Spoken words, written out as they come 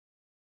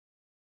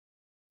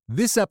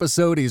This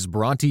episode is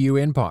brought to you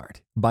in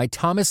part by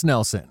Thomas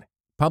Nelson,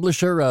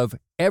 publisher of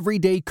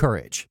Everyday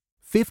Courage,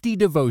 50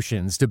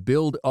 Devotions to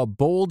Build a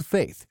Bold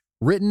Faith,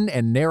 written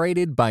and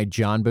narrated by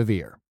John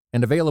Bevere,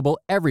 and available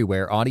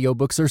everywhere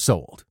audiobooks are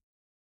sold.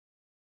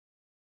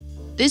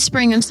 This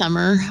spring and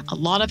summer, a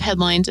lot of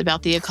headlines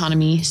about the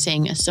economy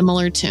sang a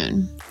similar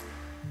tune.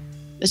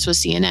 This was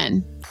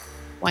CNN.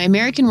 Why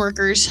American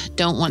workers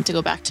don't want to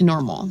go back to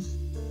normal.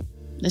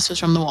 This was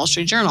from the Wall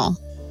Street Journal.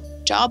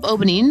 Job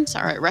openings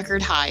are at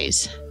record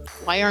highs.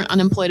 Why aren't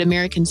unemployed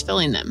Americans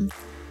filling them?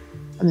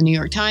 From the New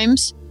York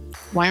Times,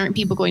 why aren't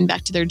people going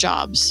back to their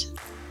jobs?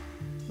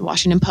 The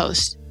Washington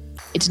Post,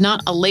 it's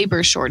not a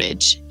labor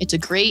shortage, it's a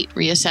great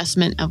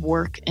reassessment of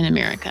work in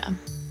America.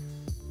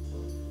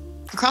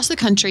 Across the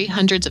country,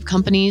 hundreds of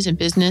companies and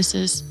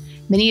businesses,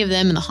 many of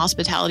them in the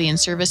hospitality and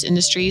service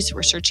industries,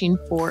 were searching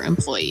for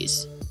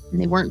employees,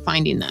 and they weren't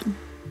finding them.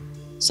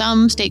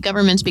 Some state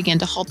governments began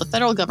to halt the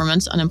federal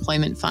government's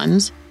unemployment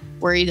funds,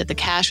 worried that the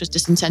cash was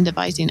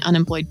disincentivizing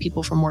unemployed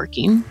people from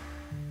working.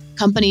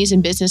 Companies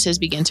and businesses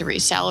began to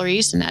raise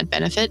salaries and add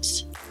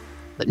benefits,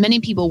 but many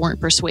people weren't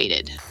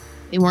persuaded.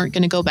 They weren't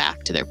going to go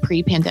back to their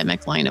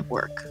pre-pandemic line of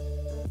work.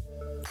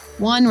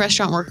 One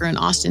restaurant worker in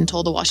Austin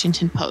told the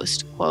Washington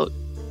Post, quote,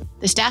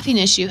 "The staffing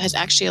issue has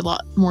actually a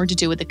lot more to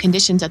do with the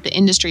conditions that the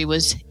industry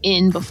was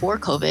in before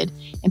COVID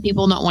and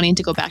people not wanting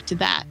to go back to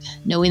that,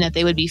 knowing that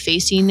they would be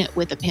facing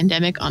with a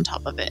pandemic on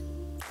top of it.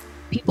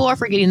 People are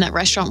forgetting that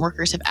restaurant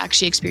workers have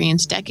actually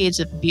experienced decades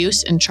of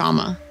abuse and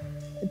trauma.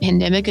 The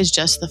pandemic is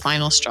just the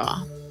final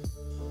straw."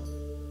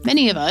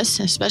 Many of us,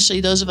 especially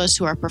those of us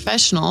who are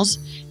professionals,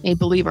 may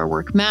believe our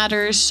work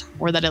matters,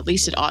 or that at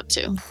least it ought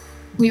to.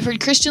 We've heard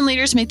Christian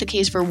leaders make the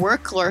case for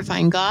work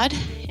glorifying God,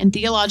 and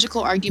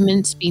theological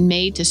arguments being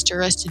made to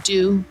stir us to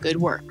do good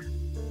work.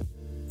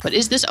 But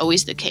is this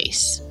always the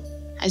case?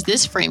 Has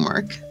this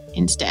framework,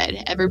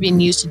 instead, ever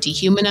been used to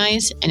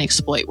dehumanize and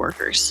exploit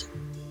workers?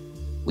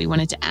 We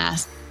wanted to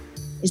ask,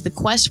 is the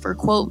quest for,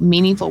 quote,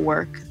 meaningful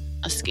work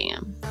a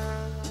scam?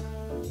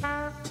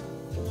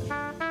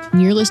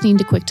 And you're listening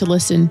to Quick to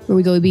Listen, where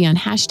we go beyond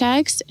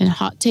hashtags and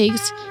hot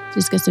takes to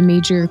discuss a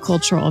major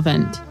cultural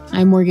event.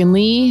 I'm Morgan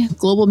Lee,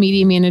 Global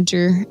Media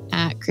Manager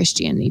at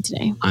Christianity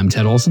Today. I'm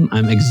Ted Olson.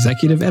 I'm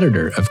Executive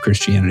Editor of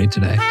Christianity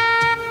Today.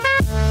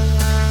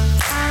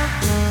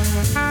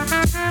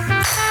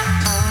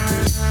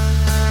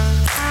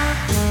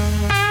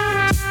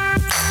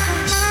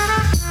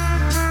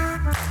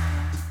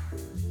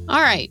 All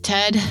right,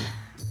 Ted.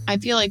 I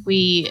feel like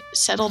we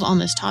settled on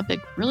this topic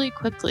really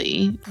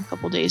quickly a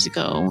couple days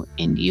ago,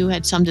 and you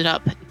had summed it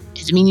up.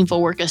 Is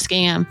meaningful work a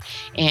scam?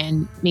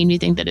 And made me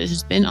think that it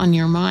has been on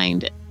your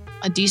mind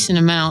a decent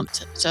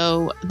amount.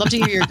 So I'd love to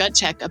hear your gut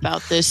check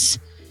about this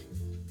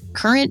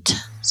current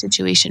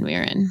situation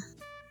we're in.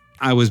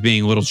 I was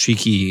being a little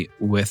cheeky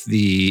with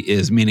the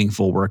is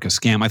meaningful work a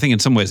scam? I think in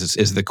some ways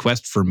is the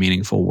quest for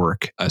meaningful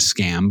work a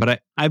scam.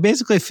 But I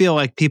basically feel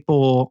like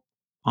people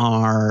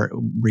are,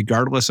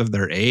 regardless of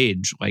their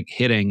age, like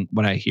hitting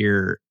what I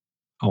hear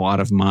a lot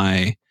of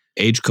my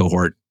age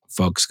cohort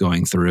folks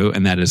going through.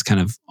 And that is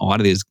kind of a lot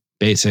of these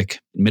basic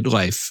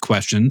midlife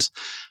questions.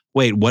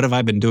 Wait, what have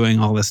I been doing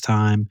all this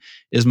time?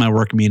 Is my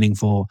work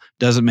meaningful?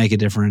 Does it make a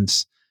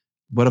difference?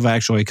 What have I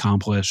actually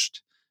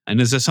accomplished?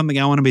 And is this something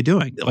I want to be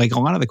doing? Like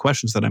a lot of the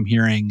questions that I'm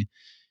hearing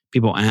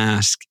people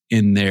ask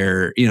in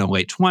their,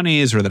 late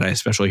 20s, or that I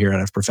especially hear out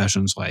of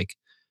professions like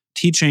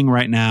teaching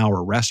right now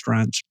or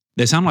restaurants,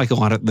 they sound like a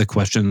lot of the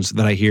questions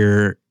that I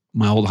hear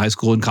my old high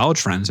school and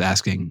college friends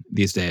asking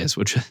these days,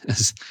 which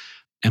is,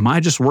 am I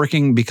just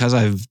working because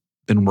I've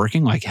been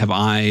working? Like, have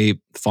I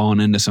fallen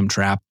into some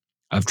trap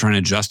of trying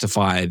to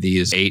justify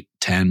these 8,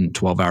 10,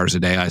 12 hours a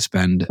day I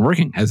spend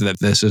working as that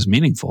this is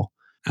meaningful?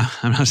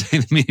 I'm not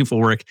saying that meaningful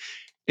work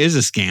is a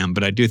scam,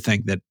 but I do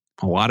think that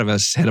a lot of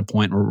us hit a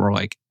point where we're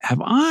like, have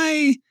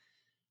I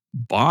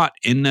bought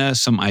into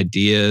some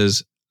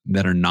ideas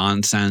that are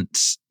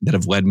nonsense that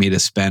have led me to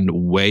spend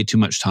way too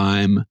much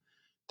time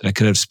that I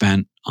could have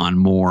spent on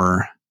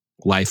more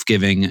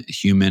life-giving,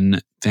 human,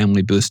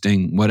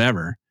 family-boosting,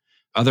 whatever,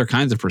 other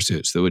kinds of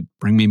pursuits that would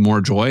bring me more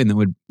joy and that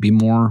would be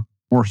more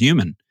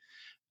human?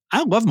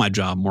 I love my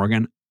job,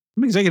 Morgan.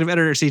 I'm executive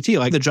editor at CT,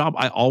 like the job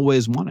I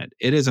always wanted.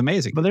 It is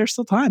amazing. But there's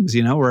still times,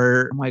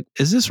 where I'm like,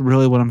 is this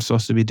really what I'm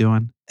supposed to be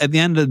doing? At the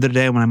end of the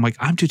day, when I'm like,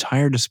 I'm too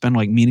tired to spend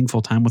like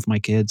meaningful time with my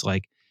kids,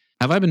 like,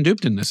 have I been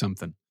duped into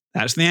something?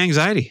 That's the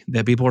anxiety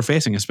that people are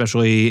facing,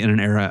 especially in an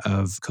era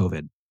of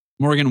COVID.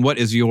 Morgan, what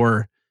is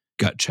your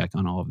gut check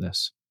on all of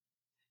this?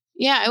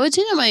 Yeah, I would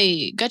say that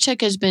my gut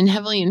check has been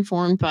heavily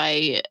informed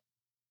by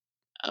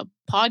a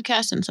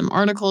podcast and some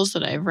articles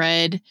that I've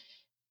read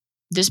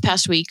this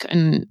past week.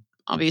 And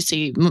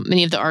obviously,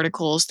 many of the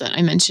articles that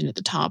I mentioned at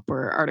the top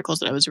were articles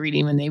that I was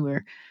reading when they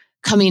were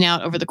coming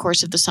out over the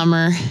course of the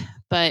summer.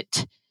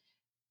 But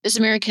This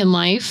American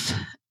Life,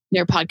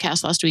 their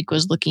podcast last week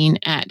was looking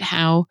at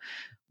how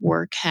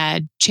work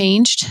had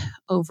changed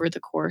over the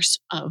course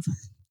of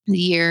the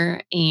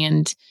year.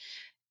 And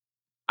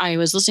I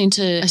was listening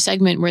to a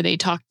segment where they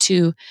talked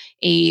to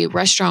a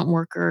restaurant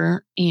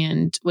worker.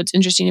 And what's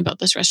interesting about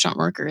this restaurant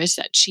worker is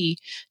that she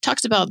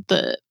talks about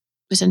the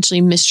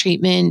essentially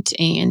mistreatment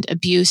and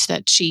abuse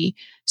that she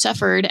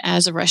suffered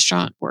as a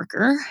restaurant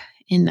worker,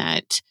 in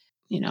that,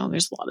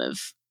 there's a lot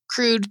of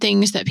crude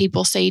things that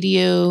people say to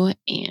you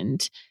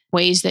and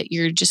ways that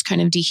you're just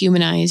kind of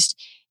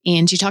dehumanized.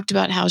 And she talked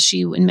about how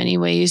she, in many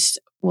ways,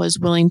 was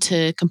willing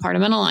to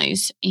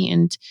compartmentalize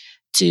and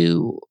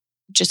to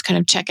just kind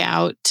of check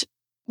out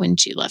when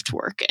she left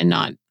work and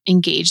not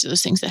engage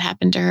those things that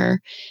happened to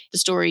her. The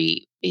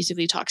story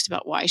basically talks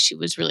about why she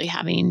was really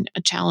having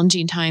a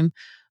challenging time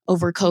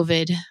over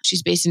COVID.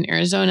 She's based in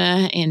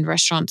Arizona, and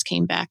restaurants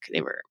came back.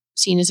 They were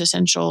seen as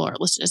essential or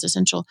listed as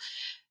essential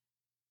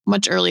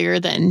much earlier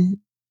than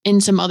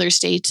in some other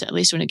states, at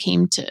least when it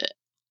came to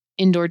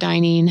indoor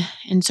dining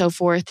and so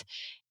forth.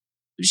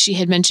 She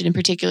had mentioned in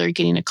particular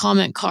getting a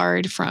comment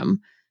card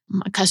from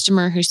a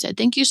customer who said,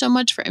 "Thank you so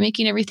much for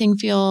making everything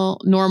feel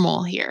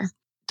normal here."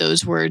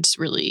 Those words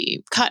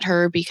really cut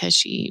her, because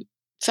she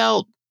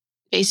felt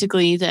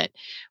basically that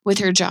with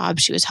her job,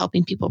 she was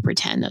helping people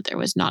pretend that there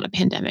was not a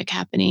pandemic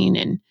happening.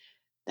 And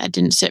that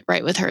didn't sit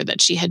right with her,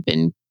 that she had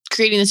been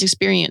creating this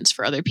experience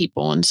for other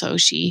people. And so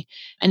she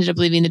ended up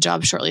leaving the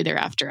job shortly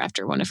thereafter,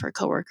 after one of her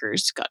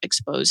coworkers got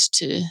exposed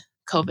to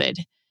COVID.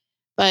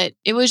 But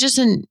it was just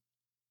a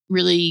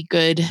really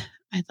good,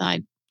 I thought,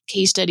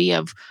 case study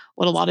of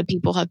what a lot of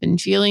people have been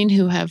feeling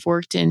who have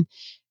worked in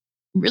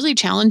really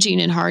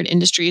challenging and hard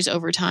industries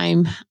over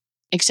time,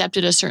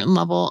 accepted a certain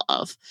level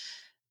of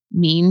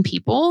mean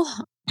people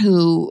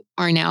who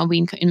are now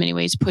being, in many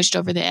ways, pushed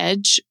over the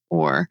edge,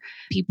 or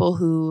people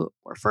who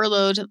were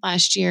furloughed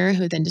last year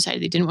who then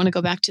decided they didn't want to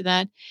go back to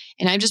that.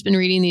 And I've just been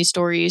reading these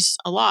stories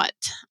a lot.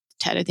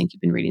 Ted, I think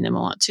you've been reading them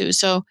a lot too.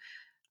 So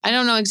I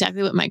don't know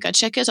exactly what my gut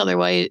check is, other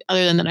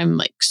than that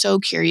I'm so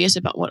curious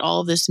about what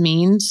all of this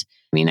means.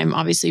 I mean, I'm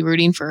obviously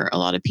rooting for a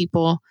lot of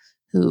people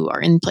who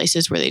are in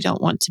places where they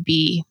don't want to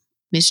be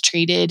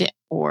mistreated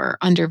or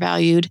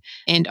undervalued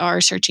and are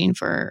searching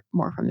for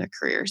more from their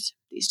careers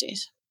these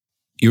days.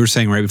 You were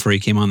saying right before you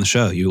came on the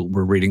show, you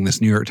were reading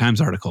this New York Times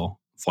article,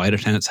 "Flight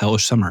Attendants'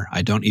 Hellish Summer.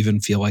 I don't even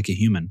feel like a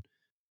human."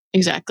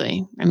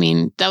 Exactly. I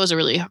mean, that was a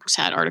really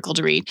sad article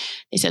to read.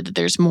 They said that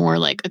there's more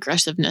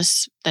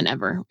aggressiveness than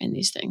ever in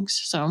these things.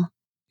 So,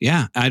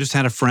 yeah, I just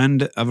had a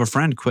friend of a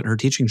friend quit her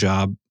teaching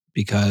job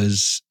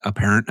because a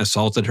parent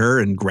assaulted her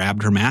and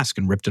grabbed her mask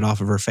and ripped it off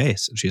of her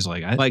face. And she's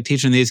like, "I like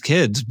teaching these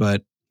kids,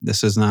 but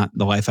this is not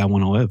the life I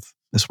want to live.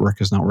 This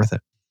work is not worth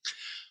it."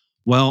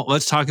 Well,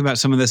 let's talk about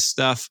some of this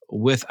stuff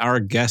with our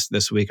guest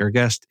this week. Our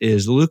guest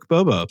is Luke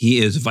Bobo. He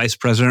is Vice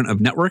President of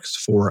Networks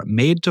for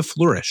Made to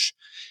Flourish,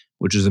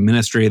 which is a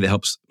ministry that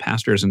helps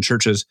pastors and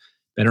churches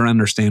better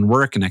understand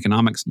work and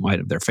economics in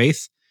light of their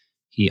faith.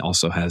 He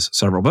also has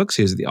several books.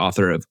 He is the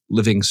author of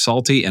Living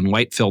Salty and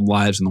Light-Filled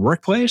Lives in the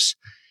Workplace,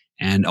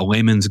 and A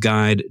Layman's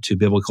Guide to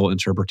Biblical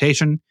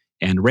Interpretation,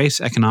 and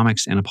Race,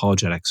 Economics, and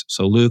Apologetics.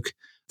 So Luke,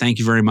 thank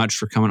you very much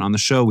for coming on the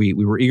show. We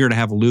were eager to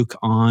have Luke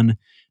on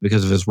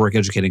because of his work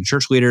educating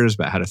church leaders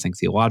about how to think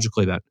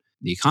theologically about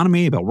the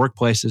economy, about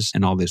workplaces,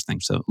 and all these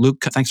things. So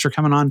Luke, thanks for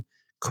coming on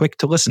Quick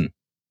to Listen.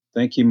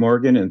 Thank you,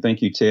 Morgan, and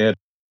thank you, Ted.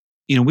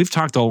 We've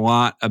talked a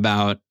lot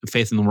about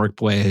faith in the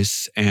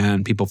workplace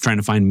and people trying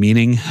to find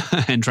meaning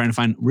and trying to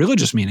find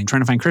religious meaning,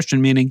 trying to find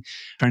Christian meaning,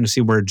 trying to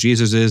see where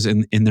Jesus is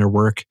in their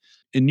work.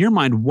 In your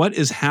mind, what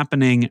is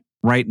happening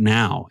right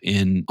now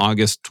in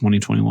August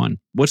 2021?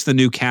 What's the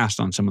new cast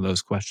on some of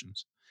those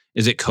questions?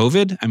 Is it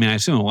COVID? I mean, I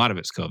assume a lot of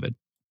it's COVID.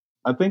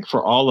 I think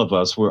for all of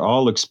us, we're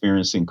all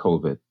experiencing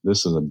COVID.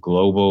 This is a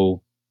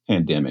global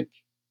pandemic.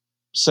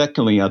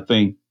 Secondly, I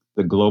think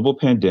the global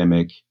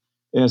pandemic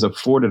has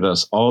afforded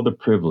us all the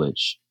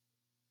privilege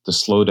to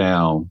slow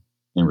down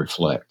and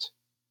reflect.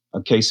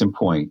 A case in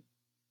point,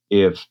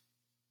 if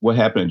what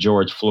happened to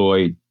George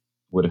Floyd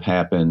would have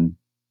happened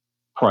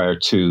prior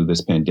to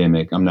this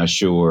pandemic, I'm not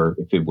sure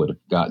if it would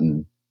have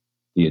gotten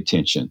the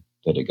attention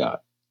that it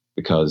got,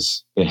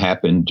 because it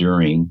happened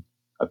during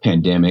a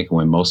pandemic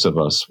when most of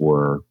us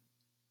were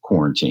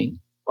quarantined.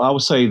 I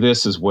would say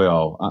this as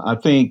well. I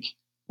think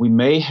we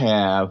may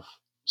have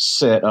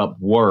set up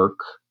work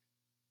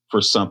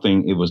for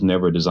something it was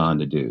never designed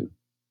to do.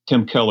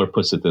 Tim Keller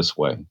puts it this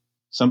way: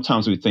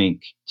 sometimes we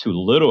think too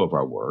little of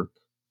our work,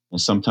 and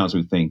sometimes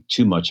we think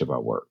too much of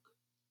our work.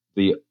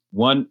 The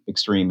one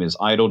extreme is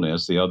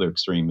idleness, the other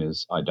extreme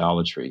is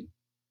idolatry.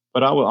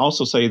 But I will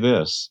also say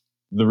this: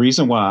 the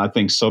reason why I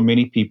think so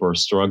many people are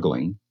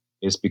struggling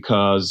is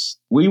because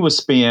we would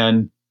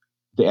spend,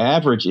 the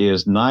average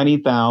is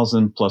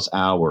 90,000 plus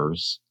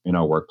hours in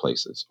our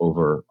workplaces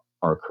over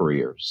our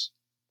careers.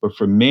 But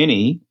for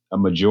many, a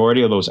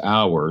majority of those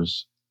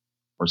hours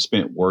are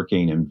spent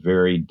working in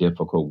very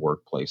difficult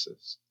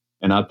workplaces.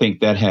 And I think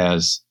that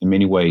has, in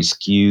many ways,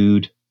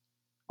 skewed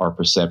our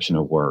perception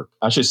of work.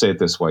 I should say it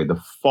this way: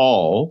 the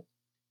fall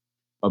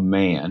of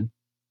man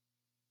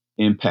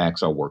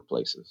impacts our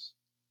workplaces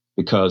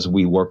because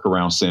we work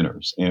around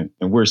sinners, and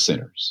we're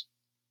sinners.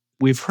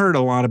 We've heard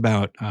a lot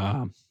about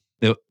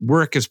that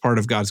work is part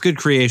of God's good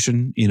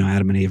creation.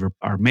 Adam and Eve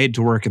are made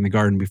to work in the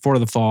garden before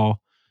the fall.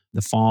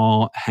 The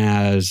fall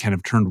has kind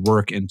of turned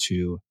work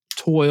into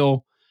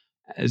toil.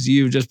 As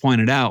you just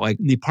pointed out, like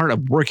the part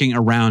of working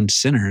around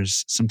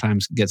sinners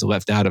sometimes gets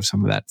left out of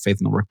some of that faith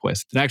in the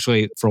workplace. But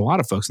actually, for a lot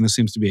of folks, and this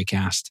seems to be a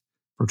cast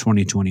for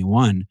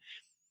 2021,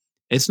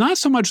 it's not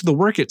so much the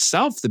work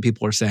itself that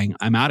people are saying,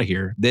 I'm out of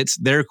here.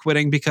 They're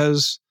quitting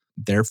because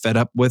they're fed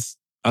up with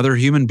other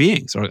human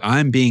beings, or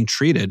I'm being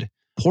treated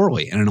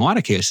poorly. And in a lot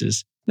of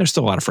cases, there's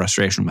still a lot of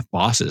frustration with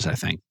bosses, I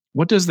think.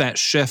 What does that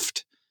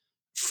shift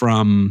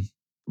from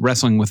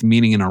wrestling with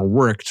meaning in our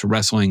work to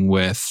wrestling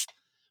with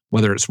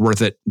whether it's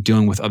worth it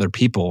dealing with other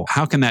people?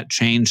 How can that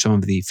change some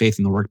of the faith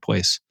in the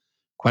workplace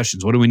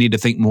questions? What do we need to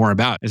think more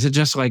about? Is it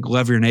just like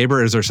love your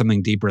neighbor? Or is there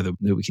something deeper that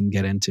we can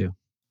get into?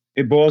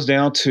 It boils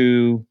down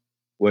to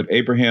what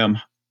Abraham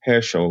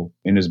Heschel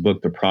in his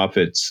book, The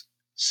Prophets,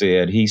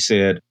 said. He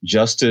said,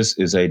 justice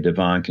is a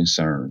divine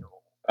concern.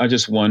 I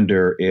just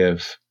wonder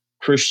if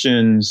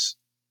Christians,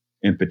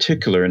 in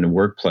particular in the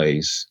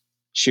workplace,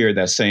 share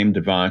that same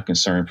divine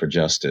concern for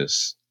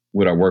justice.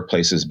 Would our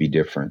workplaces be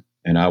different?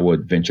 And I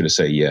would venture to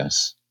say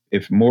yes.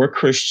 If more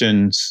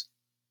Christians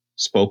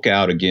spoke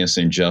out against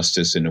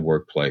injustice in the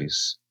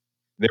workplace,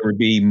 there would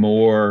be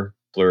more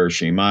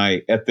flourishing.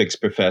 My ethics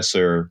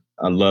professor,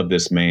 I love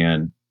this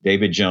man,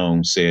 David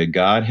Jones, said,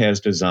 God has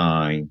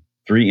designed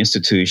 3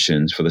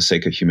 institutions for the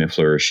sake of human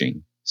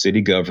flourishing: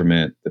 city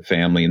government, the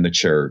family, and the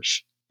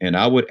church. And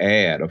I would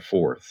add a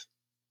 4th.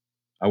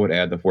 I would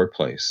add the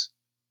workplace.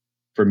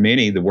 For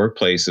many, the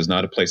workplace is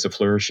not a place of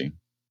flourishing.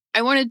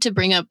 I wanted to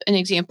bring up an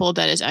example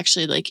that is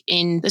actually like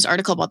in this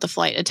article about the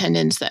flight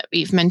attendants that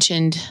we've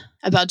mentioned,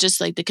 about just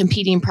like the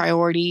competing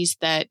priorities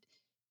that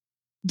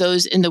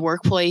those in the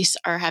workplace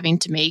are having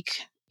to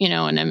make,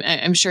 and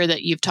I'm sure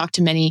that you've talked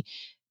to many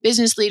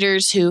business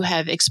leaders who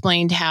have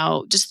explained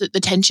how just the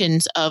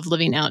tensions of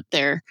living out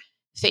their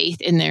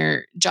faith in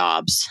their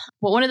jobs.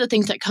 Well, one of the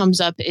things that comes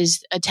up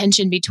is a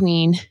tension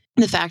between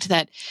the fact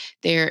that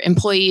their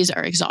employees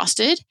are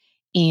exhausted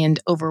and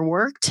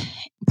overworked,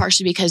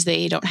 partially because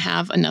they don't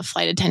have enough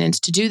flight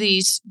attendants to do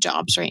these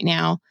jobs right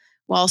now,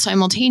 while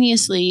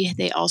simultaneously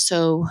they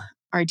also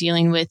are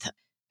dealing with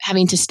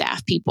having to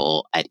staff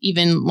people at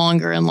even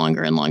longer and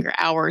longer and longer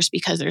hours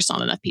because there's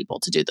not enough people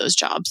to do those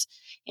jobs.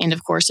 And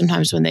of course,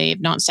 sometimes when they've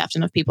not staffed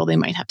enough people, they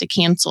might have to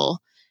cancel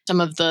some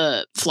of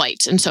the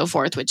flights and so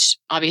forth, which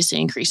obviously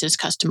increases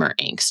customer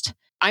angst.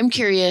 I'm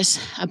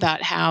curious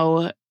about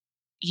how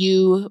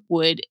you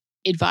would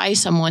advise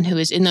someone who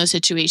is in those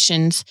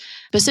situations,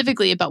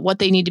 specifically about what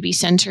they need to be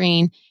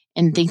centering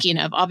and thinking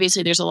of.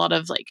 Obviously, there's a lot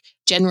of like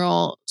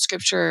general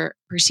scripture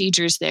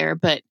procedures there,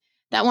 but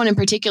that one in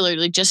particular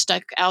just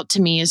stuck out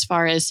to me as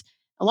far as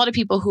a lot of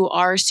people who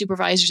are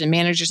supervisors and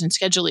managers and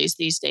schedulers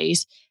these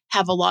days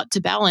have a lot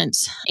to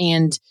balance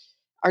and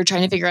are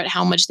trying to figure out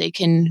how much they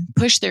can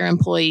push their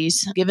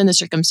employees, given the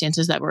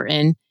circumstances that we're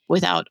in,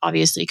 without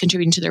obviously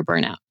contributing to their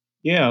burnout.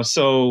 Yeah,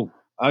 so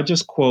I'll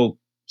just quote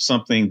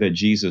something that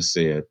Jesus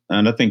said.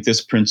 And I think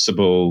this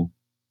principle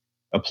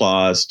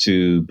applies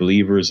to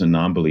believers and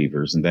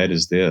non-believers. And that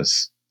is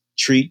this: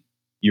 treat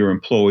your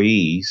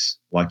employees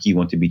like you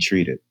want to be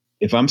treated.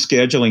 If I'm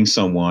scheduling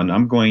someone,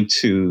 I'm going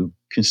to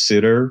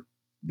consider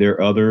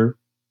their other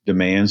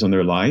demands on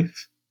their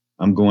life.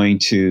 I'm going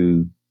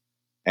to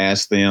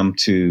ask them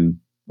to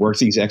work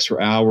these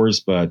extra hours,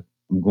 but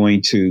I'm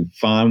going to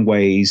find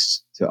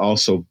ways to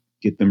also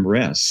get them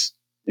rest.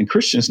 And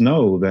Christians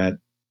know that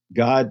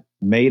God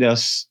made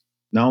us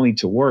not only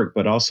to work,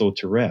 but also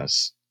to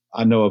rest.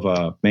 I know of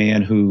a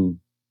man who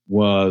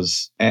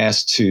was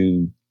asked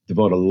to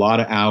devote a lot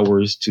of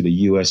hours to the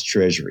U.S.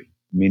 Treasury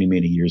many,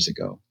 many years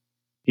ago.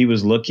 He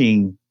was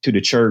looking to the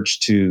church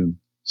to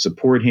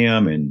support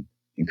him and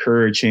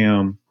encourage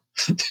him.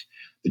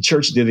 The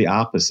church did the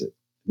opposite.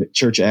 The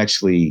church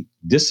actually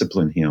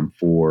disciplined him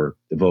for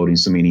devoting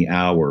so many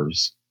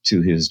hours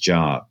to his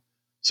job.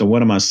 So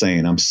what am I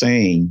saying? I'm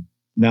saying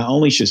not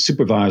only should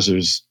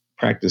supervisors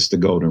practice the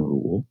golden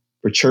rule,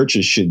 but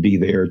churches should be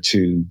there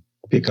to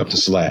pick up the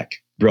slack.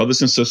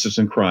 Brothers and sisters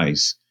in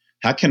Christ,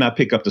 how can I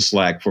pick up the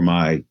slack for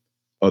my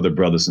other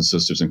brothers and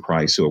sisters in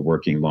Christ who are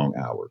working long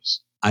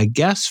hours? I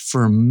guess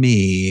for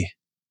me,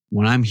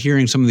 when I'm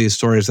hearing some of these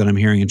stories that I'm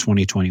hearing in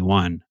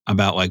 2021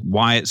 about like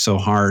why it's so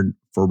hard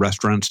for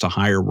restaurants to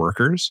hire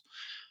workers,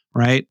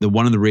 right?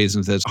 One of the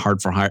reasons that it's hard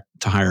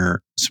to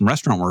hire some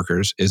restaurant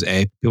workers is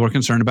people are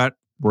concerned about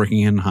working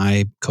in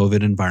high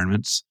COVID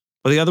environments.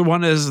 But the other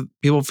one is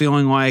people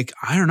feeling like,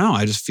 I don't know,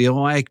 I just feel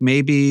like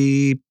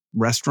maybe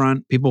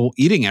people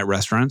eating at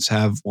restaurants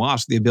have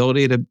lost the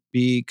ability to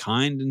be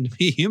kind and to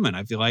be human.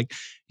 I feel like,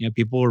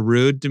 people are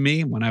rude to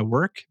me when I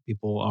work.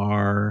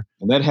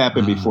 And that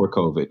happened before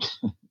COVID.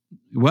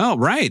 Well,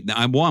 right.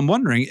 I'm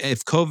wondering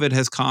if COVID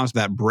has caused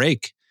that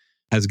break,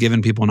 has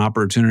given people an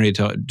opportunity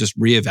to just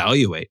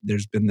reevaluate.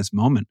 There's been this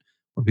moment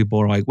where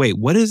people are like, wait,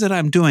 what is it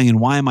I'm doing and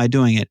why am I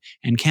doing it?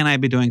 And can I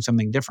be doing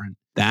something different?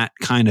 That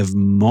kind of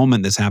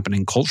moment that's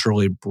happening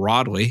culturally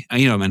broadly,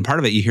 and part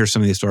of it, you hear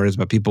some of these stories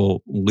about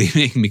people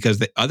leaving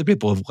because other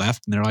people have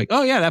left and they're like,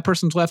 oh yeah, that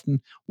person's left and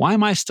why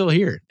am I still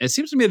here? It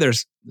seems to me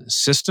there's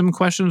system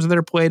questions that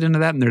are played into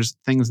that, and there's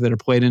things that are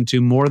played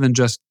into more than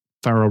just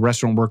for a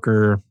restaurant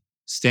worker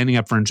standing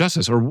up for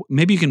injustice. Or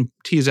maybe you can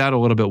tease out a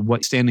little bit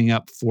what standing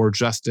up for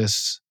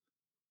justice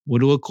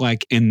would look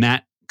like in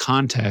that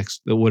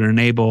context that would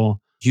enable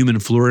human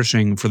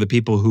flourishing for the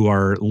people who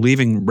are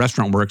leaving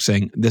restaurant work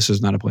saying, this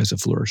is not a place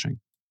of flourishing.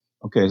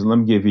 Okay, so let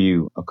me give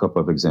you a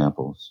couple of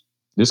examples.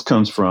 This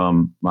comes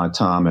from my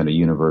time at a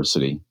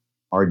university.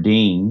 Our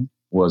dean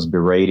was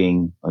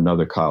berating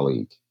another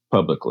colleague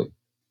publicly.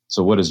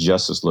 So what does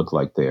justice look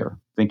like there?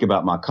 Think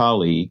about my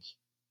colleague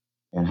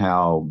and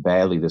how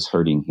badly this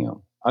hurting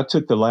him. I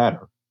took the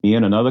latter. Me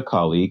and another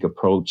colleague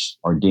approached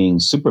our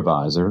dean's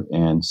supervisor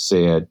and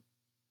said,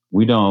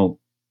 we don't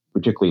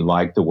particularly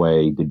like the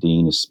way the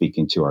dean is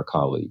speaking to our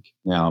colleague.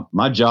 Now,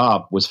 my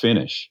job was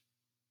finished.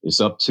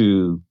 It's up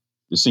to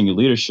the senior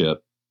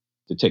leadership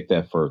to take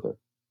that further.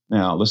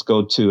 Now, let's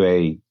go to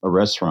a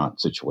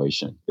restaurant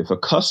situation. If a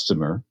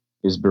customer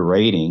is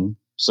berating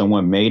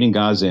someone made in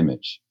God's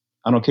image,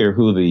 I don't care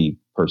who the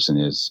person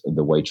is,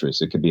 the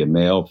waitress, it could be a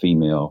male,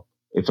 female.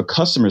 If a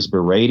customer is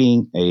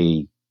berating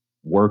a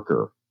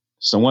worker,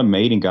 someone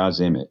made in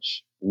God's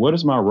image, what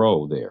is my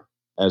role there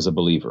as a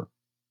believer?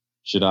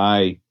 Should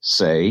I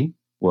say,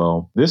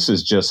 well, this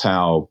is just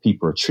how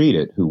people are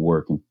treated who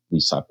work in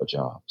these type of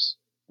jobs?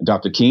 And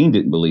Dr. King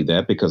didn't believe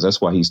that because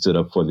that's why he stood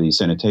up for the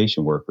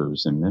sanitation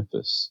workers in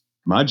Memphis.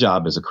 My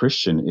job as a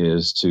Christian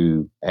is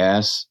to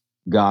ask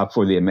God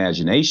for the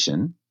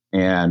imagination,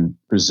 and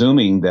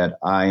presuming that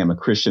I am a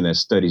Christian that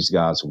studies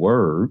God's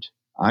word,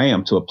 I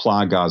am to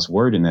apply God's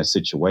word in that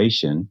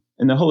situation,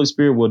 and the Holy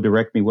Spirit will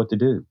direct me what to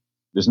do.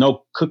 There's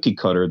no cookie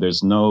cutter.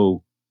 There's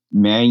no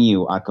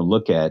manual I can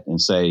look at and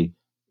say,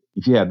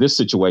 if you have this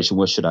situation,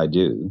 what should I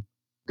do?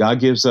 God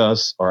gives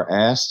us or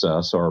asks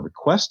us or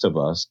requests of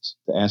us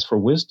to ask for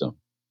wisdom.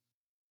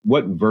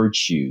 What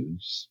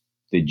virtues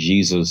did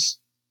Jesus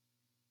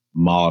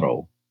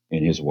model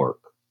in his work?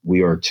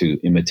 We are to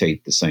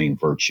imitate the same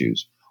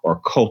virtues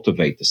or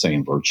cultivate the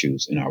same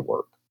virtues in our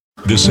work.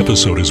 This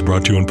episode is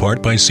brought to you in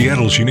part by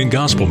Seattle's Union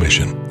Gospel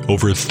Mission.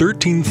 Over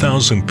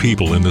 13,000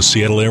 people in the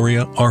Seattle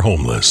area are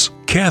homeless.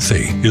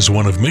 Kathy is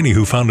one of many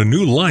who found a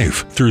new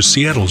life through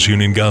Seattle's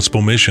Union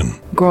Gospel Mission.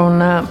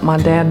 Growing up, my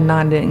dad and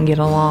I didn't get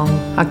along.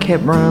 I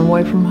kept running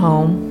away from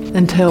home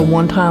until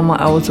one time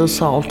I was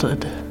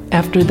assaulted.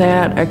 After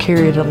that, I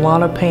carried a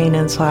lot of pain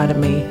inside of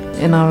me,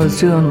 and I was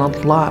doing a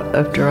lot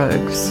of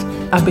drugs.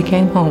 I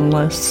became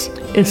homeless.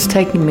 It's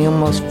taken me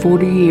almost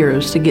 40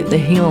 years to get the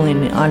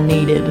healing I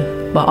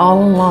needed. But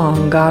all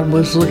along, God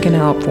was looking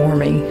out for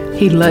me.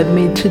 He led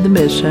me to the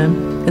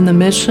mission, and the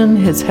mission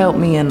has helped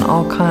me in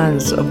all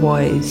kinds of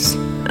ways.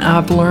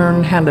 I've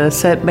learned how to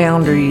set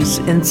boundaries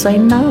and say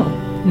no.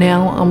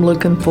 Now I'm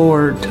looking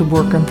forward to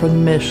working for the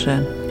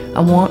mission. I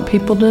want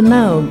people to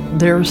know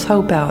there's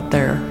hope out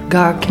there.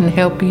 God can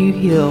help you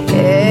heal.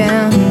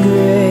 And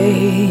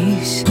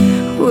grace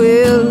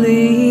will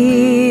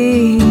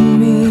lead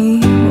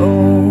me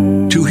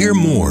home. To hear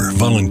more,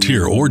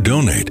 volunteer, or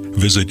donate,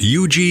 visit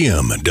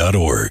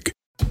ugm.org.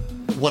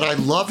 What I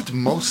loved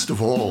most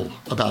of all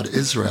about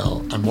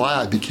Israel and why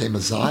I became a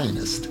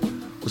Zionist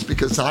was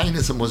because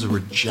Zionism was a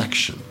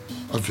rejection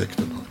of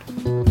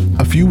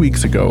victimhood. A few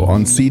weeks ago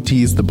on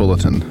CT's The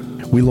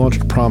Bulletin, we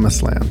launched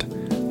Promised Land,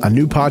 a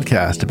new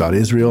podcast about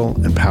Israel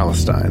and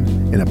Palestine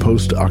in a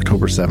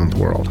post-October 7th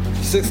world.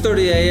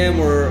 6:30 a.m.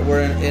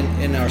 we're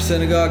in our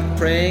synagogue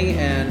praying,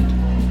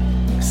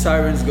 and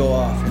sirens go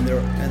off, and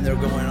they're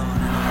going on.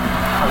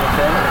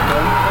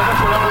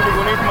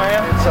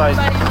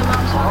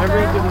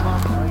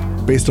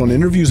 Based on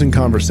interviews and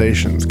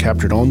conversations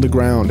captured on the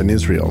ground in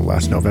Israel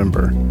last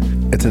November,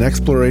 it's an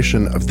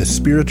exploration of the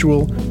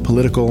spiritual,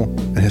 political,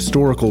 and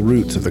historical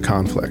roots of the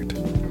conflict.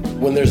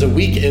 When there's a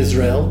weak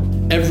Israel,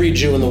 every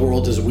Jew in the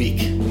world is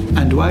weak.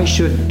 And why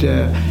should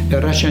a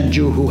Russian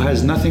Jew who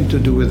has nothing to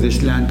do with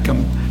this land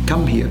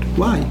come here?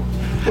 Why?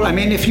 I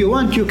mean, if you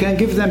want, you can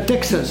give them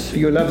Texas.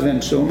 You love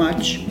them so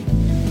much.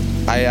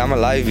 I'm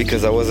alive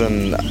because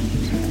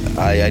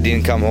I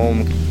didn't come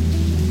home.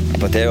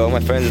 But all my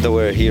friends that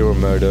were here were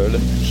murdered.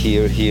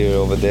 Here,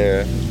 over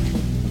there.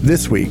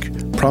 This week,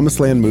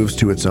 Promised Land moves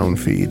to its own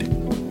feed.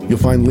 You'll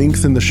find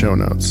links in the show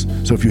notes,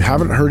 so if you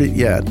haven't heard it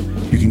yet,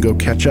 you can go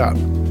catch up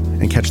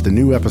and catch the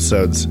new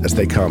episodes as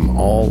they come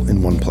all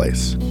in one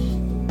place.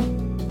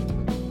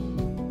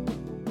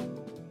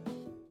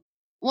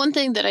 One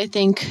thing that I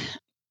think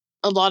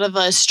a lot of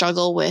us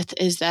struggle with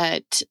is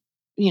that,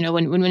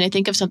 when I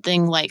think of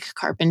something like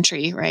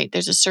carpentry, right,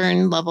 there's a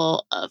certain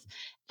level of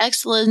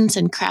excellence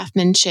and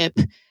craftsmanship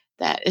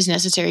that is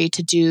necessary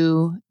to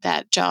do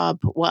that job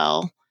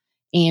well.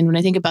 And when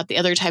I think about the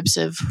other types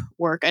of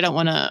work, I don't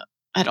want to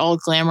at all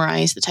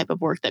glamorize the type of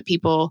work that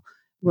people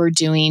were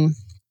doing.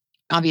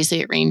 Obviously,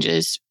 it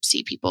ranges.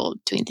 See people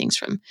doing things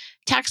from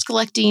tax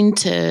collecting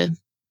to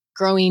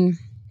growing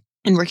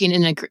and working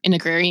in an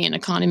agrarian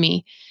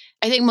economy,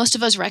 I think most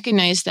of us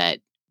recognize that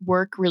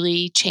work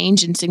really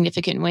changed in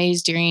significant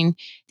ways during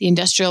the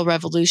Industrial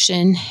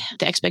Revolution.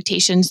 The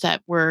expectations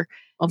that were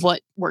of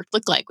what work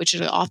looked like, which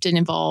often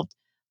involved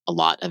a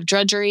lot of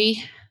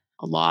drudgery,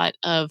 a lot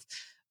of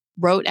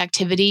rote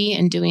activity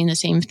and doing the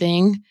same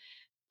thing,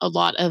 a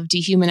lot of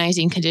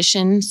dehumanizing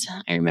conditions.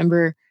 I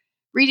remember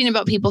reading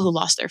about people who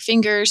lost their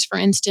fingers, for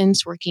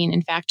instance, working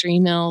in factory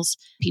mills,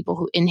 people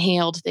who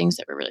inhaled things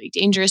that were really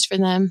dangerous for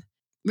them,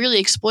 really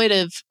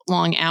exploitive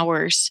long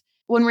hours.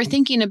 When we're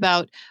thinking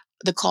about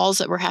the calls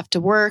that we have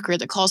to work or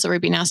the calls that we're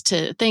being asked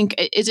to think,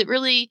 is it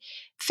really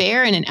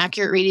fair and an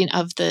accurate reading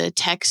of the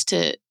text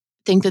to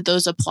think that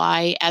those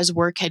apply as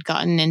work had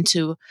gotten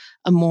into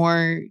a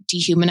more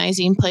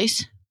dehumanizing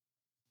place?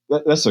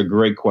 That's a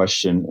great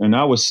question. And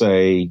I would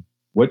say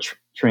what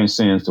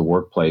transcends the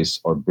workplace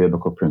are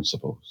biblical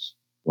principles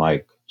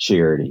like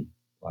charity,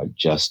 like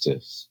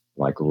justice,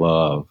 like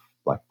love,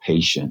 like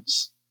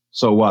patience.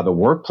 So while the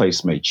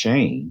workplace may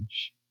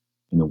change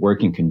and the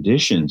working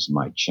conditions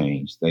might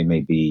change, they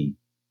may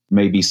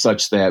be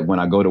such that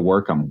when I go to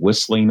work, I'm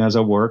whistling as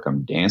I work,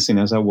 I'm dancing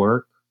as I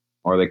work,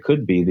 or they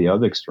could be the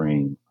other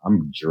extreme.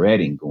 I'm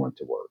dreading going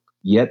to work.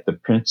 Yet the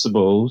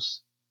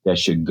principles that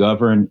should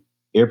govern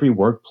every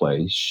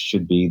workplace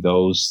should be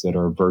those that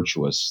are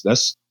virtuous.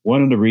 That's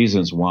one of the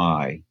reasons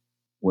why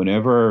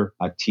whenever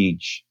I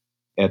teach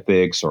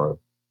ethics or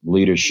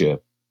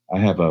leadership, I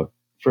have a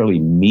fairly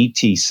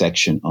meaty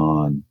section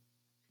on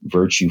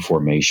virtue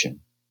formation.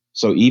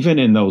 So even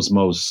in those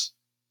most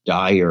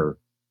dire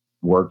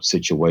work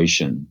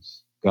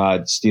situations,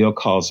 God still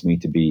calls me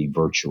to be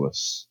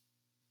virtuous.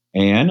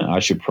 And I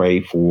should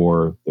pray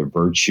for the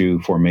virtue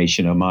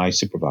formation of my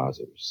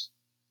supervisors.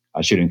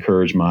 I should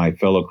encourage my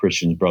fellow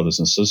Christians, brothers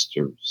and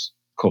sisters,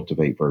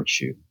 cultivate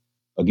virtue.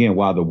 Again,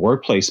 while the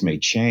workplace may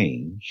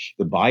change,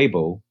 the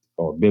Bible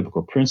or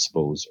biblical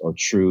principles are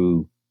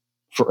true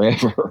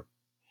forever.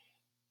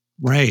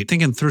 Right.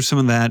 Thinking through some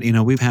of that,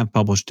 we have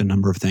published a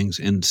number of things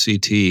in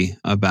CT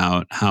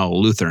about how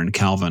Luther and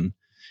Calvin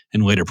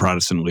and later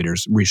Protestant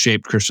leaders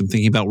reshaped Christian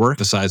thinking about work,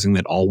 emphasizing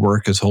that all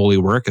work is holy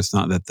work. It's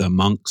not that the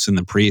monks and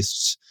the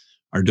priests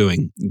are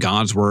doing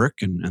God's work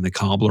and the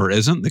cobbler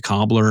isn't. The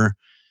cobbler,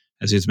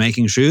 as he's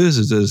making shoes,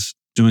 is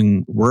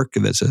doing work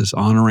that's as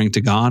honoring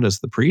to God as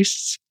the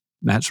priests.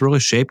 That's really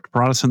shaped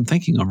Protestant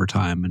thinking over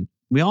time. And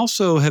we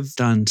also have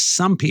done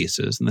some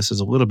pieces, and this is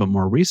a little bit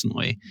more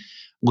recently,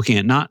 looking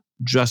at not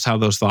just how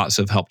those thoughts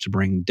have helped to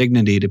bring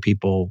dignity to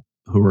people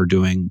who are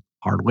doing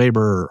hard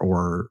labor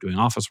or doing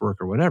office work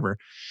or whatever,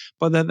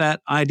 but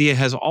that idea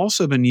has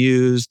also been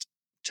used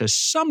to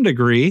some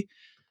degree.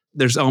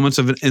 There's elements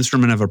of an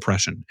instrument of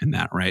oppression in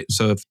that, right?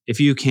 So if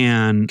you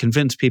can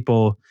convince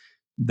people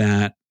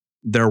that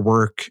their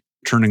work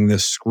turning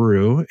this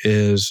screw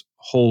is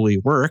holy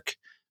work,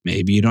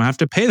 maybe you don't have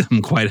to pay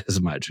them quite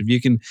as much. If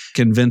you can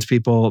convince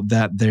people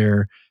that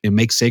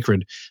make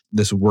sacred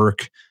this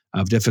work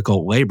of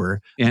difficult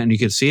labor, and you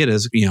could see it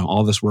as,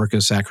 all this work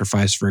is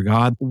sacrificed for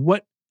God.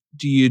 What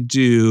do you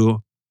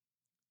do,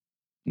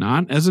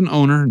 not as an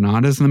owner,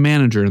 not as the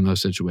manager in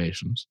those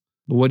situations,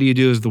 but what do you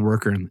do as the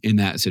worker in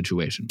that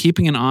situation?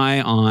 Keeping an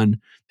eye on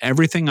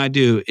everything I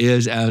do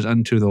is as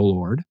unto the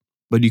Lord,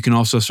 but you can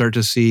also start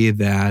to see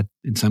that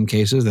in some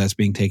cases that's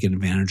being taken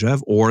advantage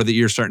of, or that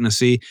you're starting to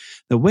see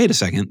that, wait a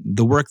second,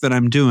 the work that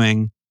I'm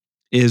doing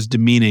is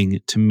demeaning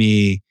to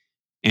me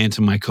and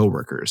to my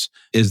coworkers.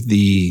 Is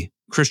the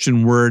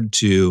Christian word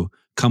to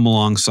come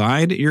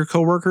alongside your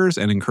coworkers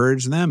and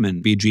encourage them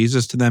and be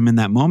Jesus to them in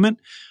that moment?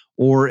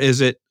 Or is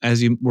it,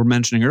 as you were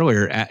mentioning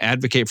earlier,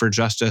 advocate for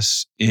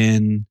justice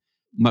in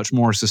much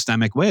more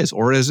systemic ways?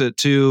 Or is it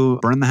to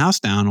burn the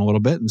house down a little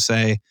bit and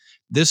say,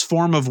 this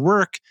form of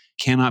work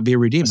cannot be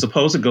redeemed? I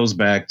suppose it goes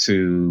back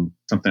to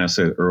something I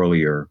said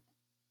earlier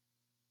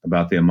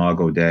about the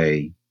Imago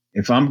Dei.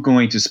 If I'm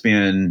going to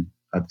spend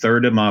a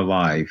third of my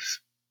life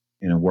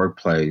in a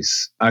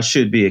workplace, I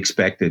should be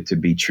expected to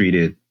be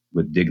treated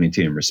with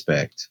dignity and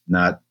respect,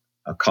 not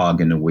a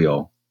cog in the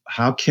wheel.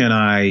 How can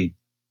I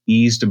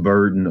ease the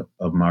burden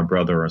of my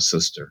brother or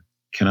sister?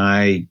 Can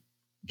I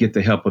get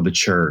the help of the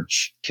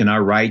church? Can I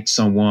write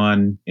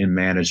someone in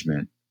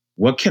management?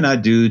 What can I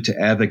do to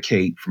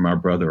advocate for my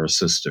brother or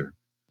sister?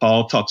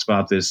 Paul talks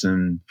about this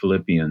in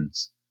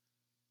Philippians.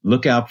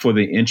 Look out for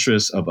the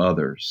interests of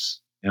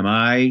others. Am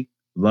I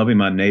loving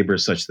my neighbor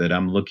such that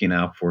I'm looking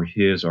out for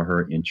his or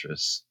her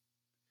interests?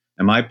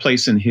 Am I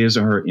placing his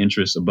or her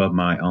interests above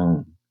my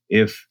own?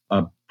 If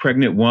a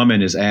pregnant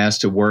woman is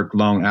asked to work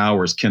long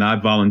hours, can I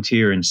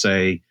volunteer and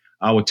say,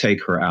 I will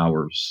take her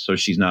hours so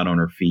she's not on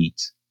her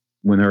feet?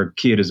 When her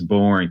kid is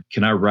born,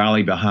 can I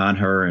rally behind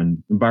her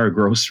and buy her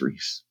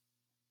groceries?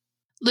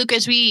 Luke,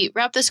 as we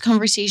wrap this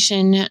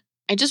conversation,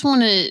 I just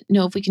want to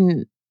know if we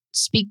can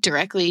speak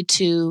directly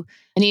to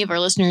any of our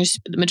listeners,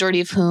 the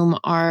majority of whom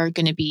are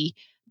going to be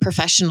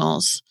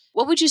professionals.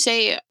 What would you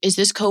say is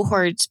this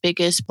cohort's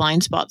biggest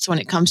blind spots when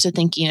it comes to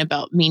thinking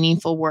about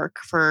meaningful work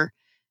for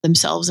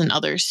themselves and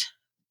others?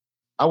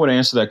 I would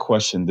answer that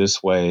question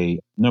this way.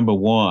 Number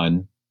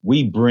one,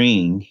 we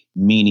bring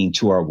meaning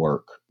to our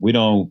work. We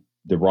don't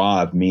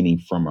derive meaning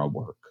from our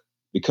work.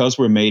 Because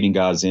we're made in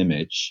God's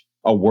image,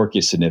 our work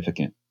is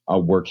significant. Our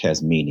work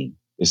has meaning.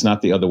 It's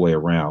not the other way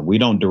around. We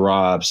don't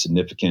derive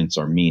significance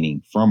or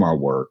meaning from our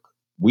work.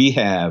 We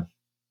have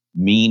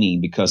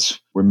meaning because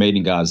we're made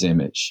in God's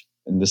image.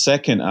 And the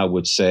second I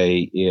would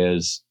say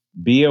is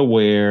be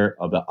aware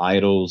of the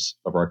idols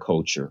of our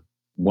culture.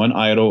 One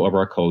idol of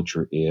our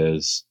culture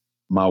is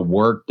my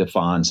work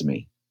defines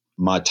me.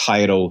 My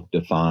title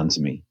defines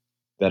me,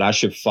 that I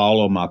should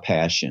follow my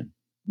passion.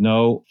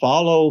 No,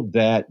 follow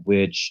that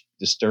which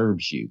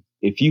disturbs you.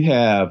 If you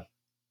have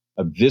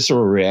a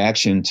visceral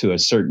reaction to a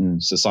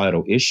certain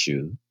societal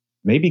issue,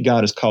 maybe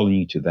God is calling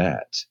you to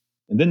that.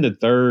 And then the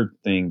third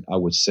thing I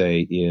would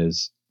say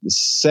is the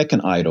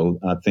second idol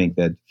I think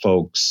that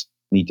folks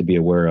need to be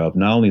aware of,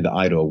 not only the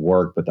idol of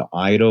work, but the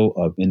idol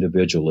of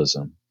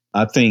individualism.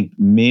 I think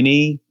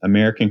many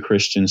American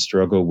Christians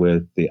struggle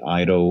with the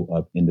idol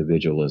of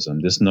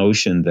individualism, this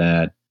notion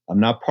that I'm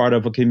not part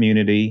of a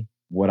community.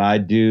 What I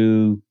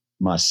do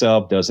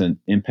myself doesn't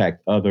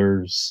impact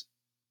others.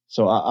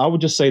 So I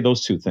would just say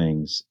those two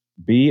things.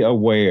 Be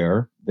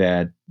aware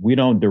that we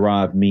don't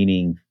derive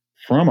meaning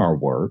from our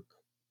work.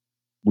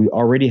 We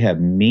already have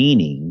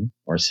meaning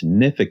or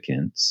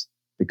significance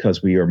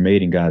because we are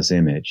made in God's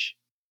image.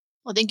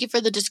 Well, thank you for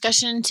the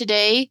discussion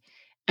today.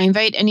 I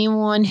invite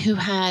anyone who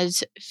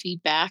has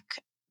feedback,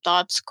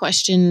 thoughts,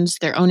 questions,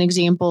 their own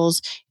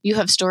examples. You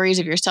have stories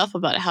of yourself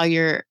about how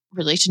your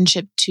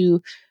relationship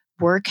to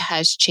work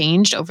has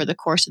changed over the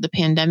course of the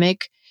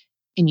pandemic,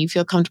 and you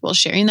feel comfortable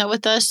sharing that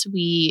with us.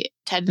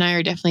 Ted and I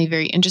are definitely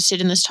very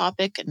interested in this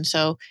topic. And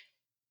so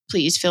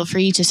please feel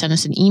free to send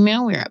us an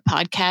email. We're at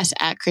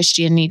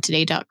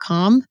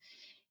podcast@christianitytoday.com.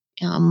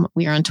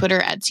 We are on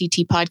Twitter at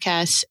CT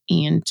Podcasts,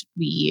 and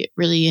we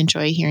really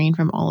enjoy hearing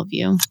from all of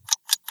you.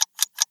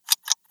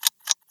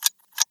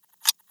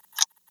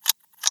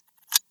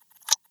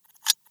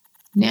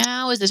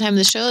 Now is the time of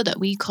the show that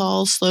we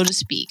call Slow to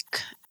Speak.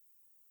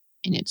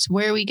 And it's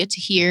where we get to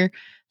hear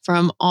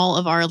from all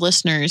of our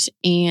listeners.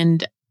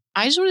 And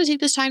I just want to take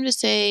this time to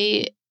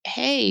say,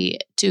 hey,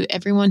 to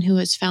everyone who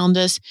has found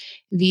us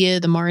via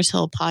the Mars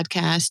Hill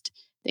podcast.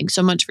 Thanks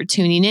so much for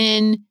tuning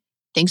in.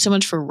 Thanks so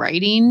much for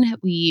writing.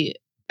 We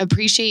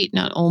appreciate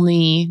not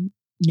only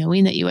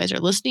knowing that you guys are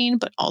listening,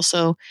 but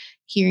also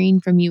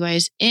hearing from you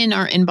guys in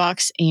our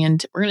inbox.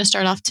 And we're going to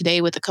start off today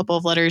with a couple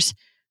of letters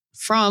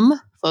from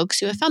folks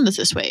who have found us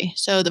this way.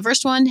 So the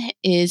first one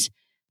is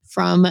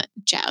from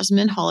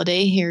Jasmine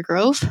Holiday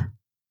Hairgrove.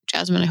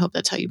 Jasmine, I hope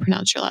that's how you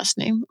pronounce your last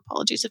name.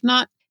 Apologies if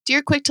not.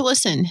 Dear Quick to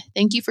Listen,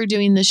 thank you for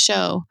doing this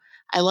show.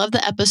 I love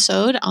the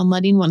episode on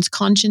letting one's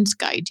conscience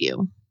guide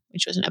you,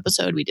 which was an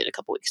episode we did a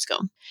couple weeks ago.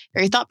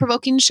 Very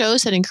thought-provoking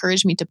shows that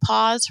encouraged me to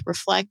pause,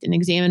 reflect, and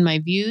examine my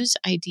views,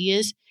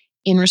 ideas,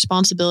 and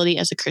responsibility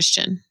as a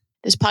Christian.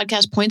 This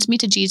podcast points me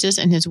to Jesus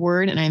and his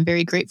word, and I am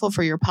very grateful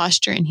for your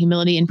posture and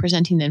humility in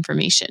presenting the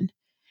information.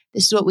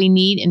 This is what we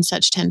need in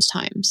such tense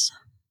times.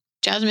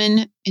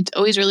 Jasmine, it's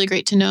always really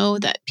great to know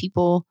that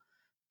people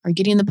are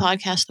getting the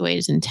podcast the way it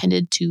is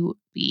intended to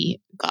be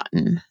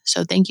gotten.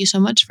 So thank you so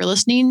much for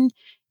listening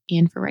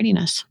and for writing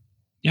us.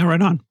 Yeah,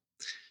 right on.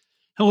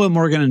 Hello,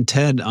 Morgan and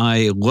Ted.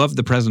 I love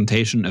the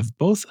presentation of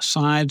both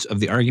sides of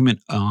the argument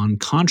on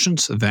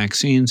conscience,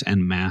 vaccines,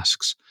 and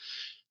masks.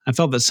 I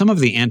felt that some of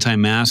the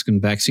anti-mask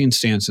and vaccine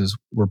stances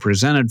were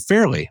presented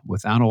fairly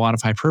without a lot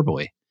of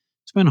hyperbole.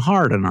 It's been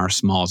hard in our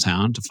small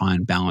town to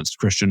find balanced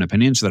Christian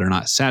opinions that are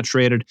not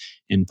saturated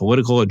in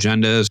political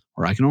agendas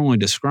or I can only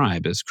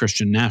describe as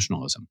Christian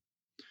nationalism.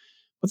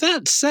 With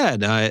that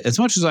said, as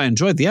much as I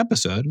enjoyed the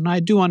episode, and I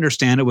do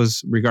understand it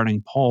was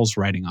regarding Paul's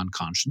writing on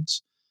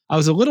conscience, I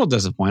was a little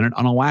disappointed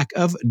on a lack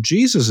of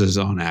Jesus'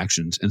 own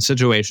actions in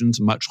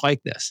situations much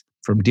like this.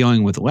 From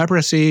dealing with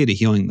leprosy to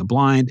healing the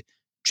blind,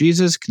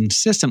 Jesus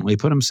consistently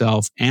put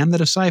himself and the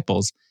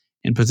disciples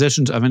in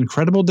positions of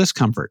incredible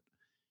discomfort,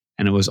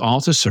 and it was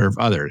all to serve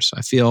others.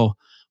 I feel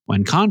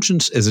when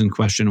conscience is in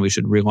question, we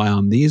should rely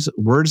on these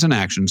words and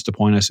actions to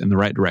point us in the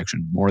right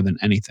direction more than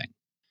anything.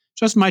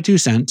 Just my 2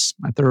 cents.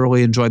 I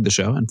thoroughly enjoyed the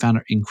show and found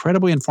it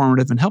incredibly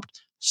informative and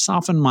helped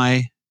soften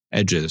my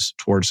edges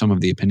toward some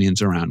of the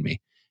opinions around me.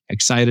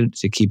 Excited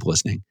to keep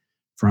listening.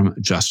 From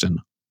Justin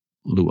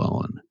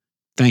Llewellyn.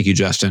 Thank you,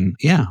 Justin.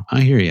 Yeah,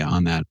 I hear you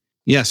on that.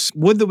 Yes,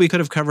 would that we could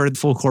have covered the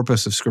full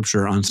corpus of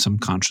scripture on some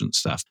conscience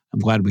stuff. I'm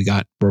glad we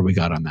got where we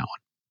got on that one.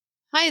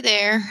 Hi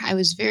there. I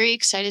was very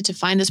excited to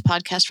find this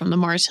podcast from the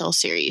Mars Hill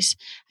series.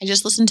 I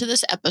just listened to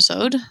this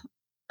episode,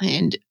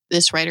 and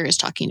this writer is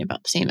talking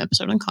about the same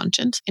episode on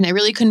conscience. And I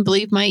really couldn't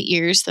believe my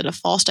ears that a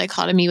false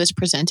dichotomy was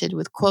presented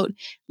with, quote,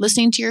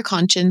 listening to your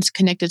conscience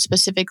connected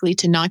specifically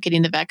to not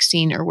getting the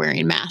vaccine or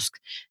wearing masks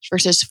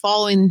versus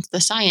following the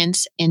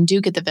science and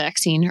do get the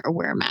vaccine or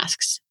wear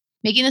masks.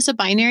 Making this a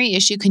binary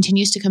issue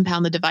continues to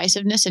compound the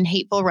divisiveness and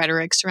hateful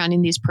rhetoric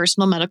surrounding these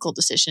personal medical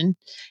decisions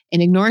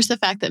and ignores the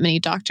fact that many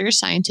doctors,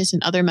 scientists,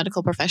 and other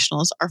medical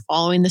professionals are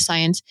following the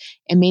science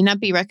and may not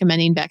be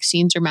recommending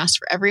vaccines or masks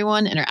for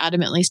everyone and are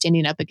adamantly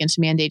standing up against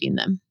mandating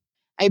them.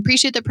 I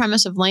appreciate the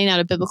premise of laying out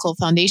a biblical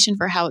foundation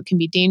for how it can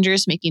be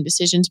dangerous making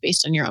decisions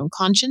based on your own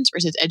conscience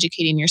versus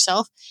educating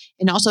yourself,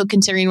 and also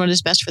considering what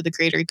is best for the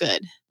greater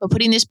good. But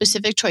putting the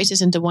specific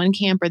choices into one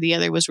camp or the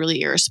other was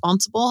really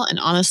irresponsible and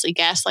honestly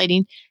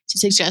gaslighting to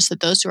suggest that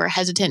those who are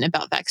hesitant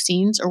about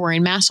vaccines or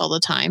wearing masks all the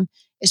time,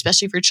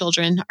 especially for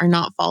children, are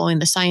not following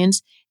the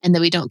science and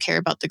that we don't care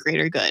about the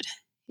greater good.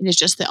 It is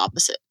just the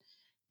opposite.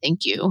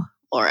 Thank you,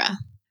 Laura.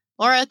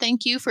 Laura,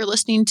 thank you for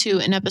listening to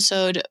an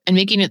episode and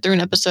making it through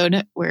an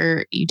episode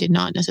where you did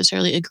not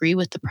necessarily agree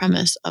with the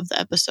premise of the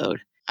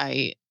episode.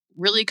 I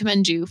really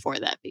commend you for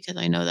that because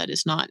I know that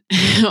is not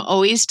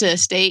always to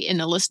stay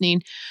in a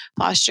listening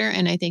posture.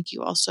 And I thank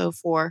you also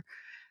for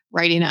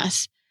writing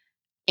us.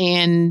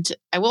 And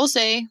I will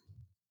say,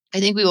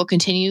 I think we will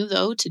continue,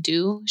 though, to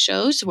do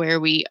shows where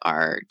we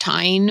are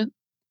tying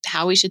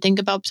how we should think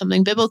about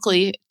something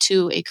biblically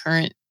to a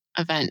current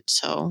event.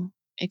 So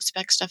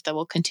expect stuff that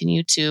will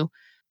continue to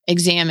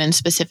examine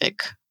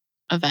specific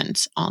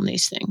events on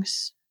these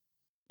things.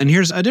 And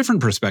here's a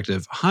different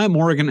perspective. Hi,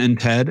 Morgan and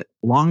Ted,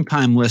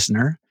 longtime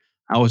listener.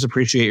 I always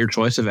appreciate your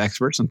choice of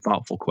experts and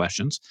thoughtful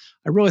questions.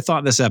 I really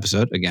thought this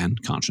episode, again,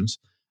 conscience,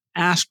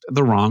 asked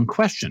the wrong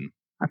question.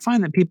 I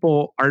find that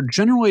people are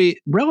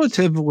generally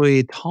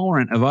relatively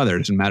tolerant of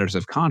others in matters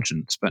of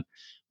conscience, but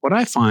what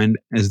I find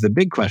is the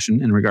big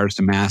question in regards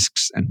to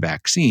masks and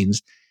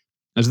vaccines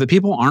is that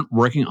people aren't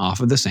working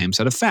off of the same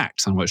set of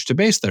facts on which to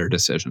base their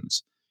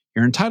decisions.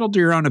 You're entitled to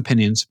your own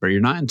opinions, but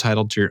you're not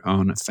entitled to your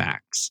own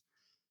facts.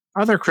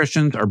 Other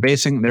Christians are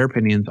basing their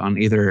opinions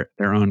on either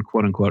their own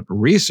quote-unquote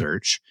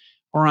research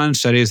or on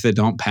studies that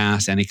don't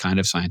pass any kind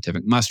of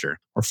scientific muster,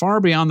 or far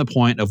beyond the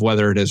point of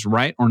whether it is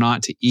right or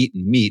not to eat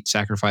meat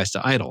sacrificed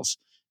to idols.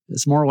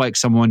 It's more like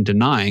someone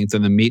denying that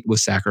the meat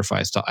was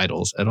sacrificed to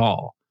idols at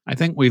all. I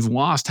think we've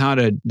lost how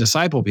to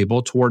disciple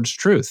people towards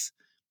truth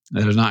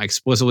that is not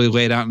explicitly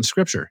laid out in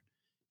Scripture.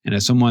 And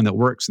as someone that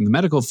works in the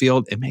medical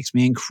field, it makes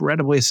me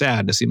incredibly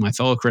sad to see my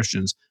fellow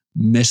Christians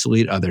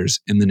mislead others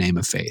in the name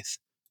of faith.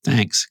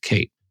 Thanks,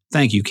 Kate.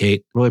 Thank you,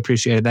 Kate. Really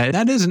appreciated that.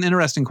 That is an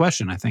interesting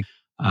question, I think,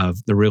 of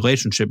the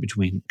relationship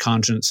between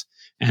conscience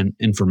and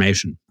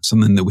information,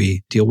 something that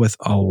we deal with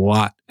a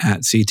lot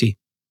at CT.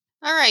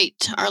 All right.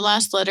 Our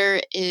last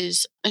letter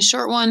is a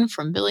short one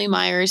from Billy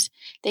Myers.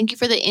 Thank you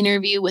for the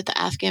interview with the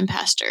Afghan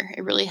pastor.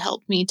 It really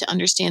helped me to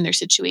understand their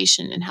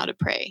situation and how to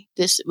pray.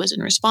 This was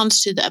in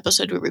response to the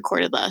episode we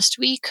recorded last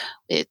week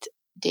with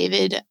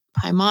David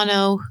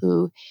Paimano,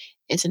 who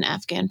is an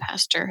Afghan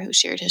pastor who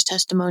shared his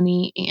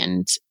testimony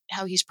and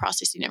how he's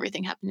processing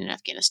everything happening in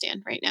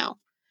Afghanistan right now.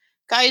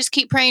 Guys,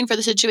 keep praying for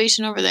the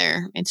situation over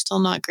there. It's still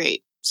not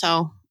great.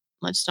 So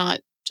let's not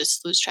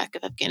just lose track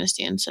of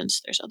Afghanistan since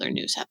there's other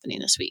news happening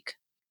this week.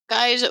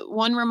 Guys,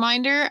 one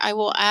reminder I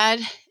will add,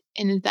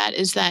 and that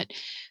is that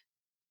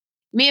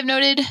you may have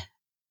noted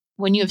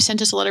when you have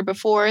sent us a letter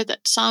before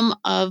that some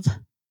of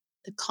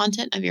the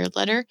content of your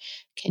letter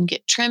can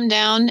get trimmed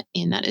down,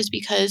 and that is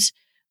because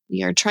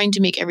we are trying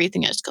to make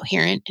everything as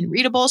coherent and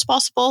readable as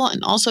possible,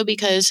 and also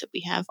because we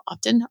have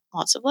often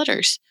lots of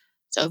letters.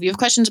 So if you have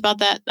questions about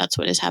that, that's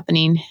what is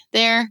happening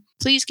there.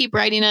 Please keep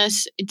writing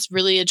us. It's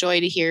really a joy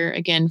to hear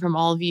again from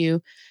all of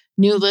you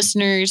new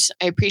listeners.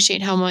 I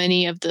appreciate how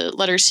many of the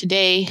letters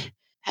today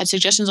had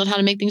suggestions on how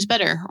to make things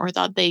better or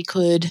thought they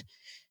could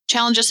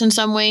challenge us in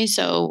some way.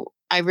 So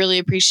I really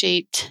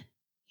appreciate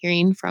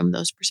hearing from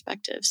those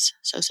perspectives.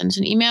 So send us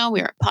an email.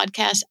 We are at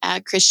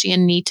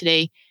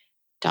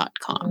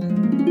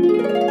podcast@christianitytoday.com.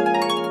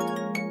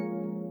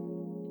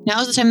 Now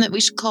is the time that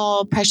we should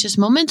call Precious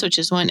Moments, which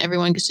is when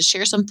everyone gets to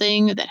share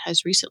something that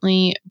has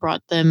recently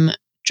brought them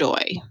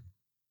joy.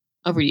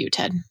 Over to you,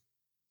 Ted.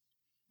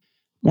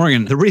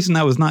 Morgan, the reason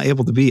I was not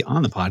able to be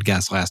on the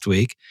podcast last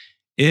week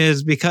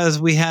is because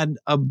we had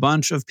a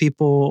bunch of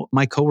people,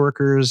 my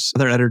coworkers,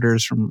 other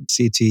editors from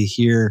CT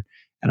here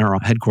at our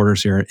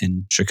headquarters here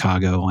in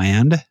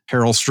Chicagoland,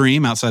 Carroll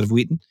Stream outside of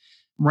Wheaton.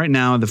 Right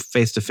now, the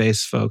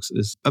face-to-face folks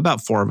is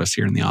about 4 of us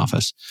here in the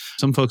office.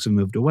 Some folks have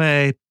moved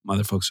away.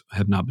 Other folks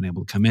have not been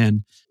able to come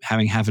in.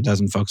 Having half a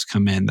dozen folks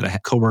come in that I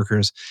had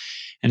coworkers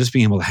and just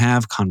being able to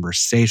have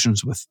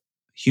conversations with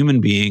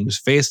human beings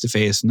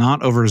face-to-face,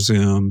 not over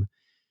Zoom,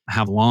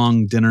 have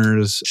long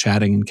dinners,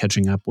 chatting and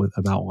catching up with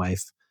about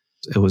life.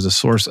 It was a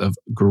source of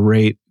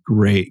great,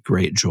 great,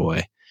 great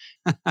joy.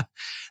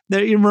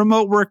 The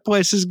remote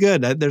workplace is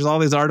good. There's all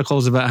these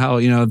articles about how,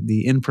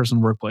 the in-person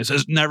workplace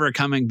is never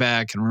coming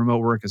back and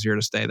remote work is here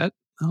to stay. That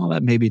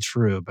may be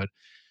true, but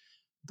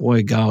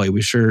boy, golly,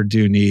 we sure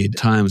do need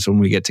times when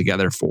we get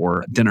together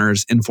for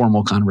dinners,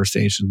 informal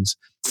conversations,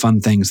 fun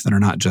things that are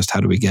not just how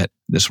do we get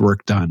this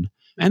work done.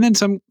 And then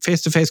some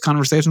face-to-face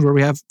conversations where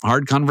we have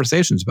hard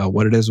conversations about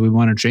what it is we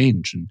want to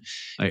change and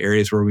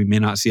areas where we may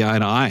not see eye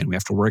to eye and we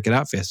have to work it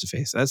out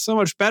face-to-face. That's so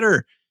much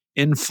better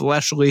in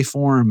fleshly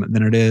form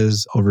than it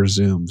is over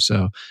Zoom.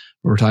 So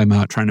we're talking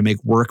about trying to make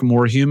work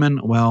more human.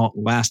 Well,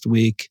 last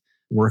week,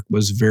 work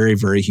was very,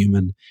 very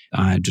human.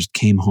 I just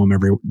came home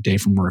every day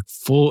from work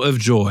full of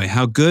joy.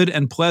 How good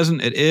and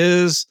pleasant it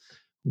is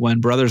when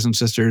brothers and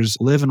sisters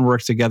live and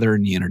work together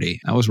in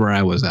unity. That was where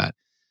I was at.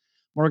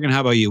 Morgan,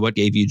 how about you? What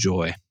gave you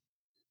joy?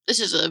 This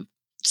is a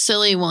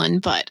silly one,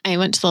 but I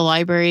went to the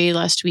library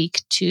last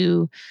week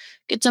to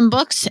get some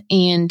books,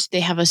 and they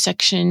have a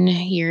section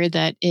here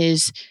that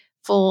is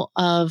full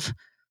of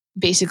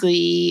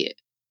basically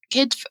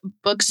kids'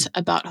 books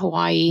about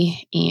Hawaii.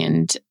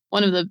 And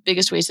one of the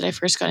biggest ways that I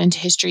first got into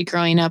history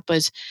growing up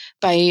was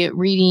by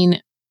reading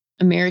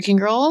American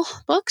Girl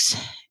books.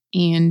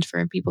 And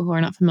for people who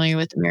are not familiar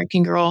with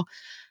American Girl,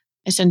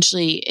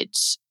 essentially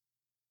it's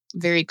a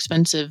very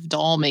expensive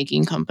doll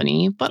making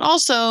company, but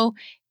also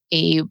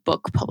a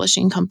book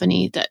publishing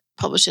company that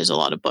publishes a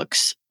lot of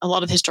books, a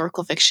lot of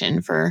historical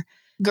fiction for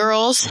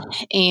girls.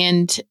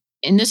 And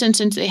in this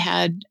instance, they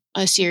had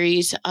a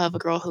series of a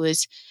girl who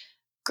is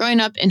growing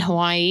up in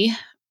Hawaii,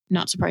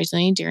 not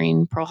surprisingly,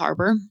 during Pearl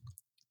Harbor.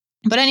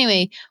 But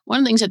anyway, one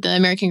of the things that the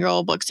American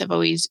Girl books have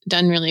always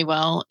done really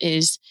well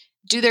is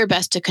do their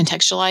best to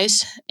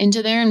contextualize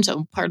into there. And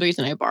so part of the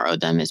reason I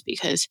borrowed them is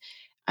because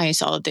I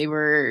saw that they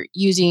were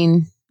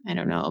using, I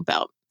don't know,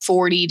 about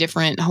 40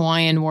 different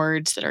Hawaiian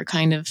words that are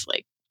kind of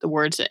like the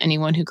words that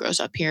anyone who grows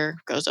up here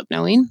grows up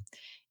knowing.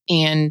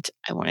 And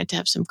I wanted to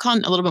have some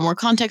a little bit more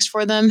context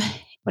for them.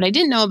 What I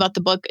didn't know about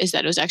the book is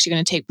that it was actually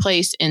going to take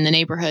place in the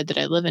neighborhood that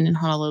I live in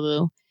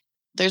Honolulu.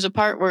 There's a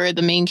part where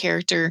the main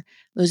character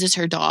loses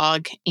her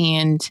dog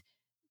and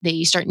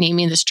they start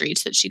naming the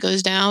streets that she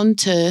goes down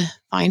to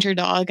find her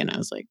dog. And I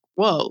was like,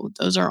 whoa,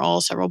 those are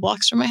all several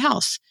blocks from my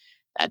house.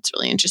 That's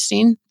really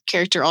interesting.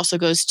 Character also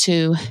goes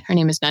to, her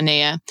name is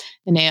Nanea.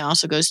 Nanea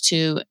also goes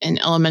to an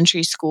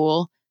elementary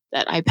school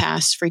that I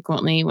pass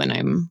frequently when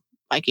I'm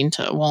biking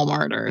to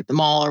Walmart or the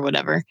mall or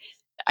whatever.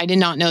 I did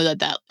not know that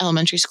that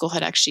elementary school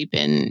had actually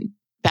been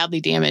badly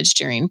damaged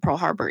during Pearl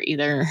Harbor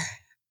either.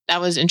 That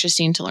was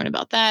interesting to learn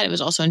about that. It was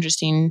also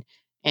interesting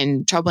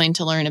and troubling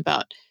to learn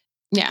about,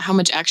 how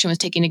much action was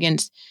taken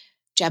against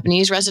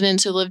Japanese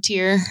residents who lived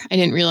here. I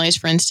didn't realize,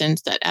 for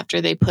instance, that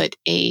after they put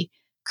a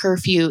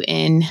curfew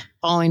in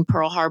following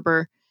Pearl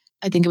Harbor,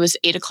 I think it was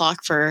 8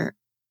 o'clock for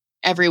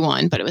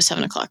everyone, but it was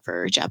 7 o'clock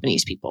for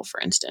Japanese people,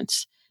 for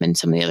instance, and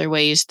some of the other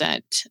ways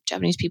that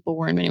Japanese people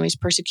were in many ways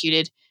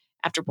persecuted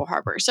after Pearl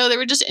Harbor. So there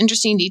were just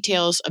interesting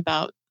details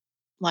about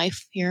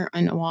life here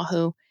on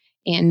Oahu.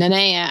 And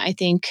Nanea, I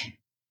think,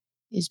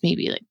 is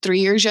maybe like 3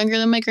 years younger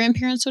than my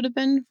grandparents would have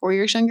been, 4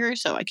 years younger.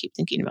 So I keep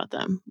thinking about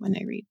them when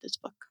I read this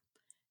book.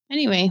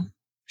 Anyway,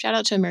 shout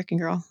out to American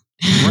Girl.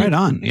 Right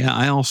on. Yeah,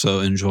 I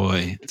also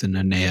enjoy the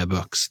Nanea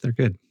books. They're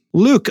good.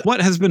 Luke,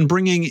 what has been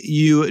bringing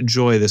you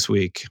joy this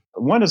week?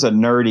 One is a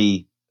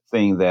nerdy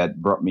thing that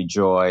brought me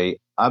joy.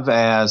 I've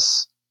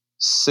asked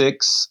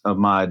 6 of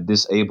my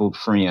disabled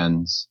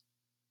friends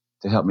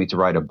to help me to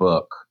write a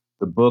book.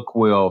 The book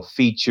will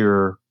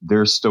feature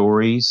their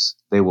stories.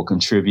 They will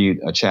contribute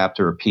a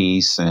chapter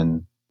apiece,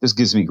 and this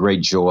gives me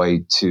great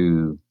joy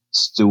to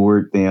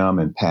steward them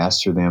and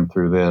pastor them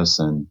through this,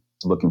 and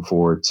looking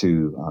forward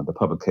to the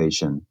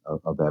publication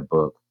of that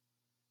book.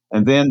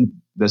 And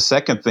then the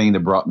second thing that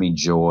brought me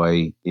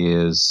joy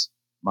is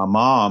my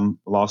mom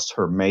lost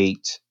her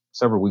mate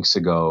several weeks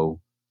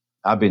ago.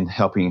 I've been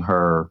helping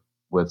her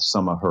with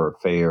some of her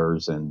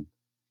affairs, and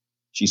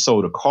she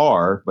sold a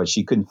car, but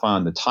she couldn't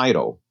find the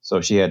title. So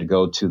she had to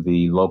go to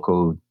the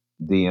local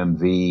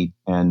DMV,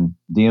 and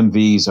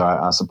DMVs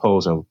are, I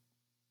suppose, are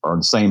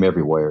the same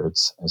everywhere.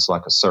 It's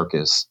like a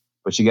circus.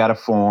 But she got a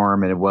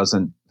form and it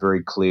wasn't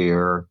very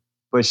clear,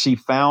 but she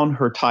found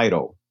her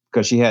title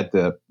because she had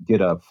to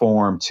get a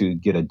form to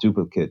get a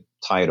duplicate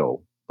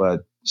title.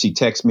 But she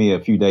texted me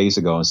a few days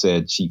ago and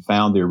said she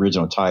found the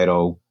original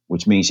title,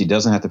 which means she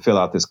doesn't have to fill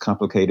out this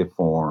complicated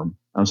form.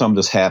 And so I'm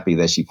just happy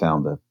that she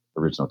found the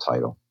original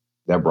title.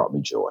 That brought me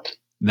joy.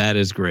 That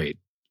is great.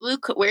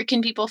 Luke, where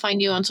can people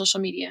find you on social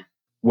media?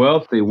 Well,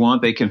 if they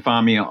want, they can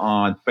find me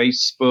on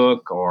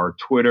Facebook or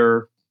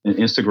Twitter and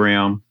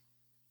Instagram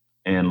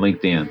and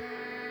LinkedIn.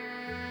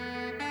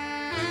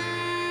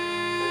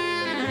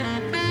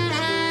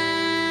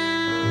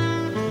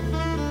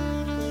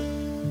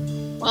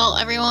 Well,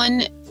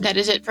 everyone, that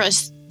is it for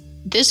us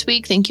this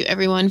week. Thank you,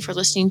 everyone, for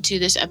listening to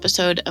this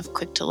episode of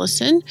Quick to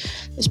Listen.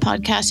 This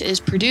podcast is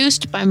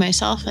produced by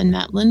myself and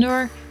Matt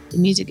Lindor. The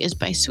music is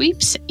by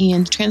Sweeps,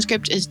 and the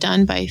transcript is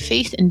done by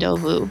Faith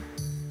Ndovu.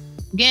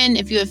 Again,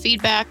 if you have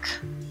feedback,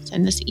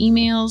 send us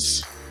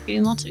emails. We're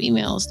getting lots of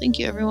emails. Thank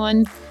you,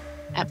 everyone.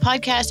 At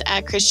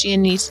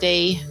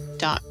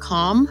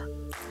podcast@christianitytoday.com.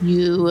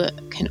 You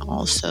can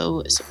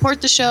also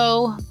support the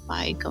show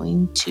by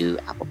going to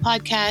Apple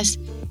Podcasts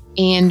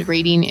and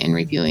rating and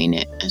reviewing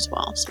it as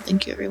well. So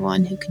thank you,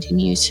 everyone who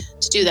continues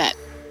to do that.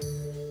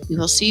 We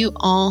will see you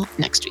all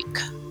next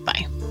week.